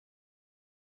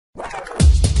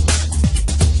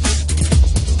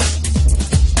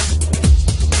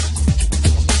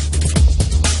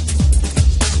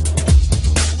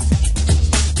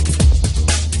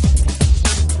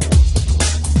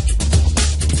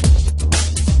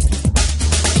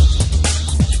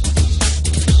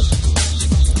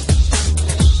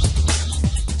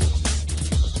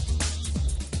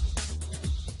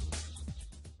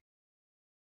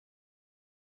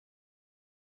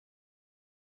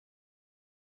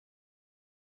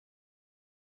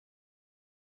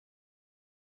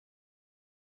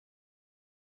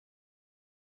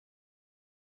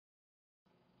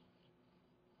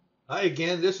Hi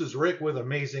again, this is Rick with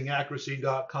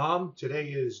AmazingAccuracy.com. Today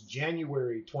is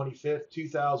January 25th,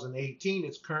 2018.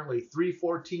 It's currently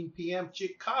 3:14 p.m.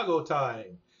 Chicago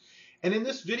time. And in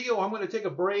this video, I'm going to take a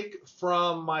break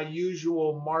from my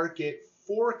usual market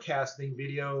forecasting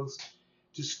videos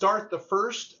to start the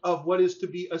first of what is to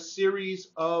be a series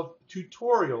of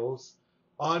tutorials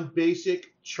on basic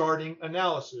charting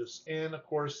analysis. And of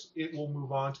course, it will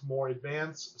move on to more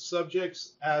advanced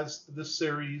subjects as the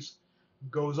series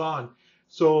goes on.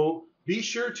 So be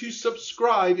sure to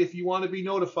subscribe if you want to be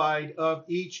notified of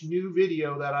each new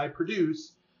video that I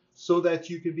produce so that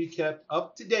you can be kept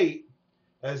up to date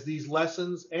as these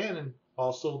lessons and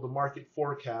also the market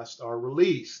forecast are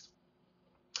released.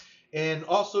 And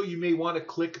also you may want to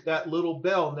click that little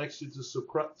bell next to the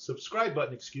subscribe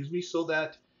button, so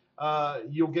that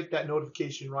you'll get that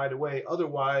notification right away.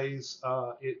 Otherwise,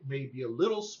 it may be a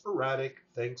little sporadic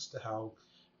thanks to how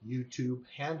YouTube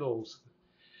handles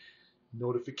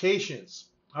notifications.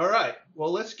 All right,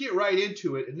 well, let's get right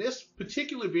into it. In this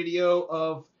particular video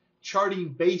of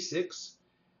charting basics,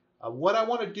 what I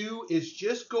want to do is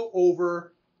just go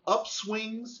over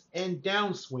upswings and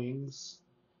downswings,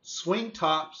 swing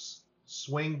tops,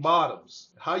 swing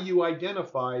bottoms, how you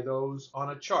identify those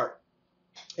on a chart.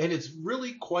 And it's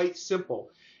really quite simple.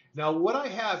 Now, what I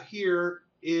have here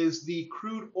is the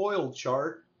crude oil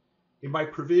chart in my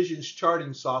Provisions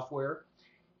charting software.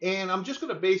 And I'm just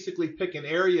going to basically pick an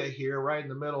area here right in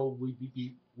the middle.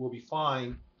 We'll be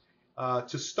fine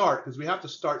to start, because we have to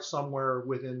start somewhere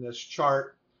within this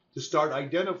chart to start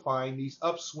identifying these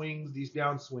upswings, these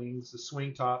downswings, the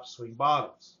swing tops, swing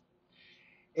bottoms.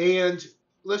 And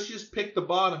let's just pick the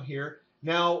bottom here.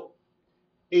 Now,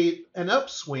 an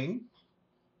upswing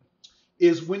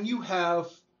is when you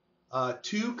have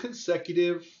two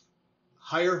consecutive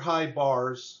higher high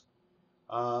bars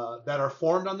that are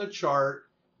formed on the chart.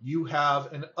 You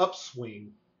have an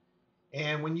upswing.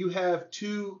 And when you have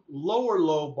two lower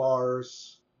low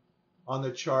bars on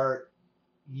the chart,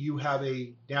 you have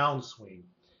a downswing.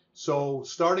 So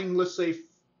starting, let's say,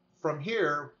 from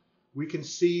here, we can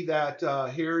see that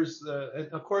here's and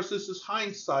of course this is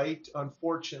hindsight.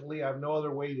 Unfortunately, I have no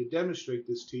other way to demonstrate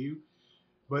this to you,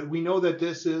 but we know that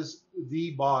this is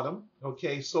the bottom.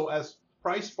 Okay, so as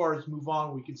price bars move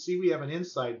on, we can see we have an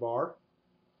inside bar.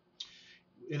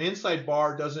 An inside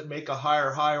bar doesn't make a higher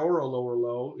high or a lower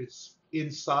low. It's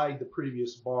inside the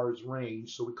previous bar's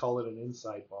range, so we call it an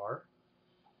inside bar.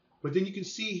 But then you can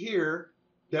see here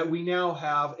that we now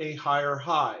have a higher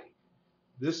high.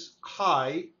 This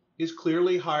high is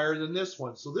clearly higher than this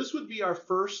one. So this would be our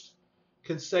first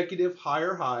consecutive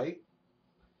higher high.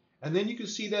 And then you can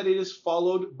see that it is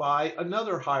followed by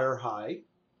another higher high.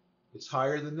 It's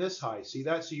higher than this high. See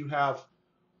that? So you have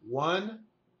one,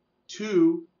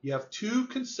 two, you have two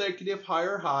consecutive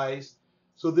higher highs.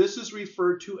 So this is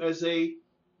referred to as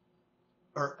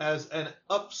an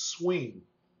upswing.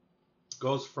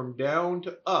 Goes from down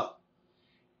to up.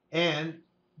 And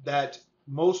that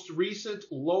most recent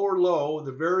lower low,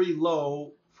 the very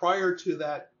low prior to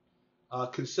that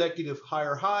consecutive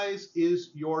higher highs, is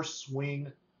your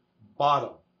swing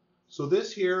bottom. So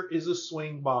this here is a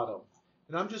swing bottom.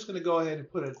 And I'm just going to go ahead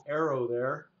and put an arrow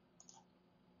there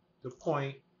to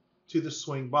point to the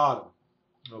swing bottom.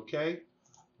 Okay,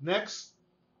 next,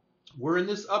 we're in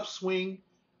this upswing.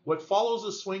 What follows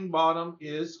a swing bottom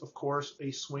is, of course,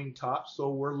 a swing top.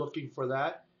 So we're looking for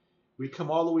that. We come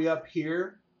all the way up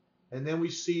here, and then we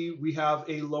see we have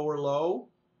a lower low,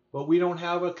 but we don't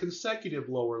have a consecutive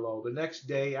lower low. The next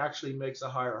day actually makes a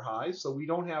higher high, so we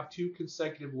don't have two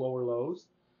consecutive lower lows.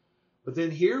 But then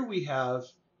here we have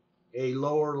a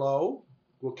lower low.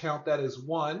 We'll count that as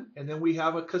one, and then we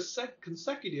have a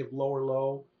consecutive lower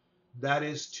low, that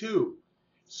is two.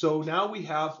 So now we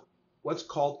have what's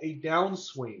called a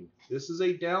downswing. This is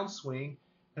a downswing,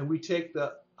 and we take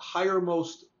the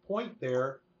highermost point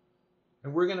there,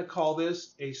 and we're going to call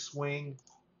this a swing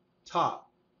top.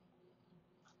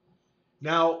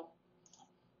 Now,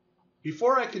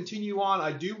 before I continue on,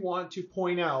 I do want to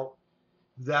point out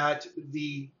that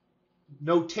the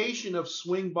notation of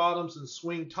swing bottoms and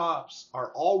swing tops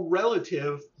are all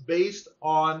relative based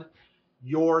on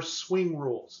your swing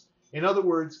rules. In other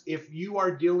words, if you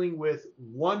are dealing with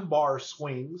one bar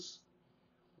swings,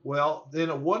 well, then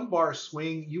a one bar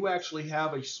swing, you actually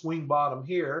have a swing bottom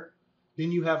here.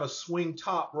 Then you have a swing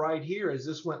top right here. As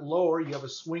this went lower, you have a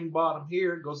swing bottom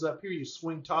here. It goes up here, you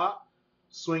swing top,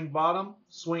 swing bottom,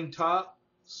 swing top,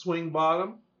 swing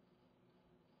bottom.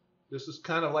 This is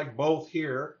kind of like both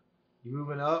here. You're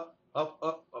moving up, up,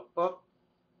 up, up, up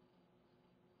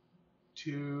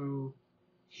to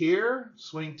here,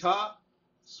 swing top,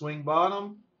 swing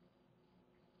bottom,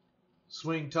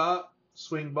 swing top,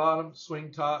 swing bottom,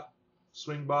 swing top,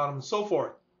 swing bottom, and so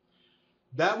forth.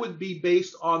 That would be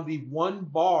based on the 1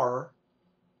 bar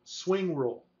swing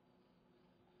rule.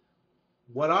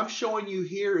 What I'm showing you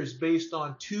here is based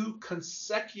on 2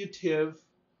 consecutive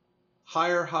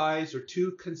higher highs or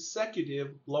 2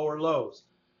 consecutive lower lows.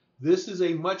 This is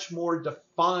a much more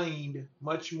defined,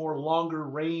 much more longer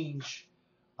range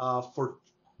for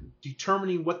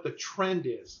determining what the trend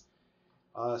is.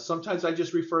 Sometimes I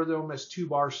just refer to them as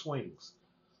 2-bar swings.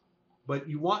 But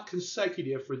you want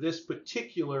consecutive for this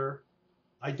particular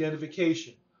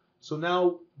identification. So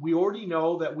now we already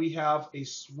know that we have a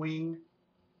swing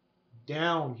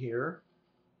down here,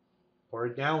 or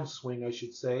a downswing I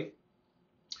should say.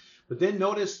 But then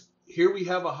notice here we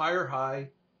have a higher high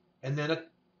and then a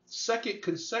second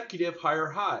consecutive higher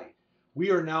high.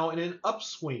 We are now in an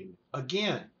upswing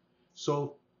again.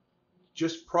 So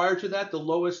just prior to that, the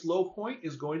lowest low point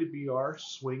is going to be our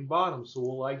swing bottom. So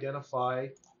we'll identify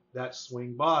that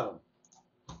swing bottom.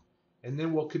 And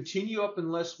then we'll continue up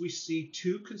unless we see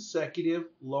 2 consecutive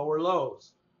lower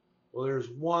lows. Well, there's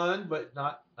one, but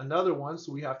not another one,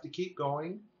 so we have to keep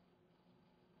going.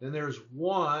 Then there's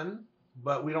one,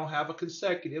 but we don't have a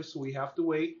consecutive, so we have to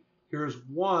wait. Here's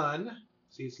one.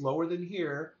 See, it's lower than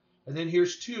here. And then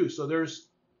here's 2. So there's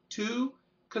 2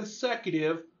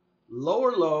 consecutive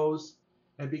lower lows.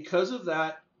 And because of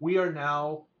that, we are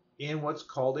now in what's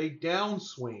called a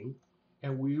downswing.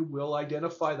 And we will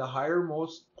identify the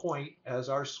highermost point as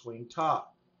our swing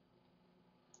top.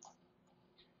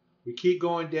 We keep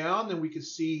going down, then we can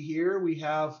see here we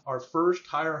have our first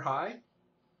higher high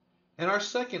and our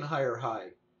second higher high.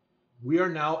 We are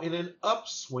now in an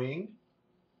upswing.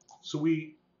 So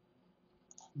we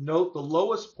note the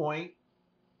lowest point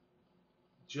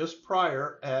just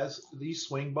prior as the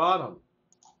swing bottom.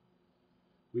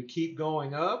 We keep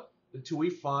going up until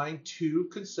we find 2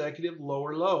 consecutive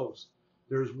lower lows.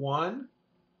 There's 1,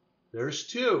 there's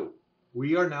 2.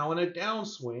 We are now in a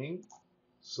downswing,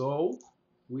 so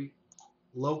we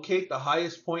locate the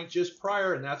highest point just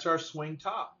prior, and that's our swing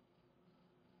top.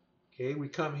 Okay, we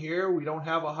come here, we don't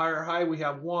have a higher high, we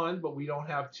have 1, but we don't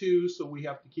have 2, so we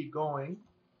have to keep going.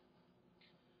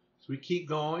 So we keep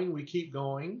going, we keep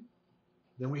going.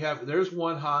 Then we have, there's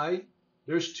 1 high,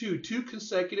 there's 2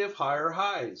 consecutive higher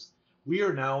highs. We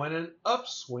are now in an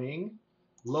upswing.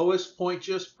 Lowest point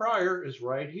just prior is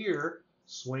right here,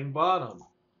 swing bottom.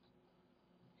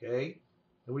 Okay,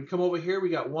 and we come over here, we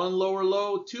got 1 lower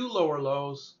low, 2 lower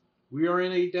lows. We are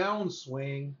in a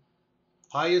downswing.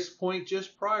 Highest point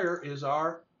just prior is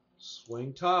our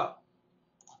swing top.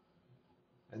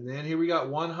 And then here we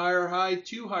got 1 higher high,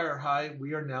 2 higher high.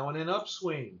 We are now in an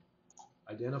upswing.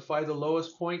 Identify the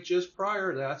lowest point just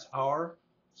prior. That's our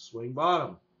swing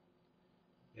bottom.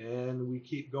 And we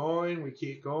keep going, we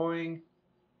keep going.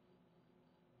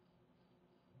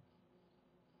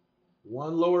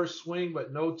 1 lower swing,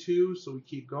 but no 2, so we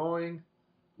keep going.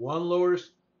 1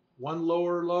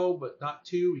 lower low, but not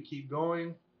 2, we keep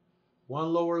going.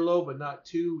 1 lower low, but not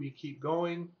 2, we keep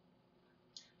going.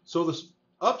 So the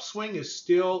upswing is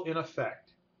still in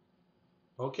effect.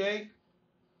 Okay?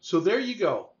 So there you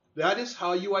go. That is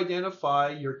how you identify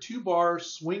your 2-bar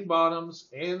swing bottoms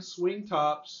and swing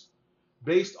tops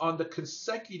based on the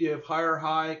consecutive higher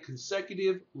high,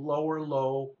 consecutive lower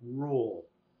low rule.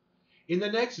 In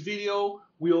the next video,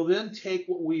 we'll then take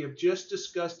what we have just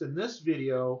discussed in this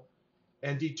video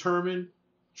and determine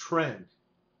trend.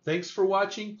 Thanks for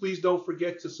watching. Please don't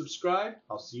forget to subscribe.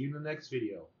 I'll see you in the next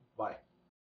video. Bye.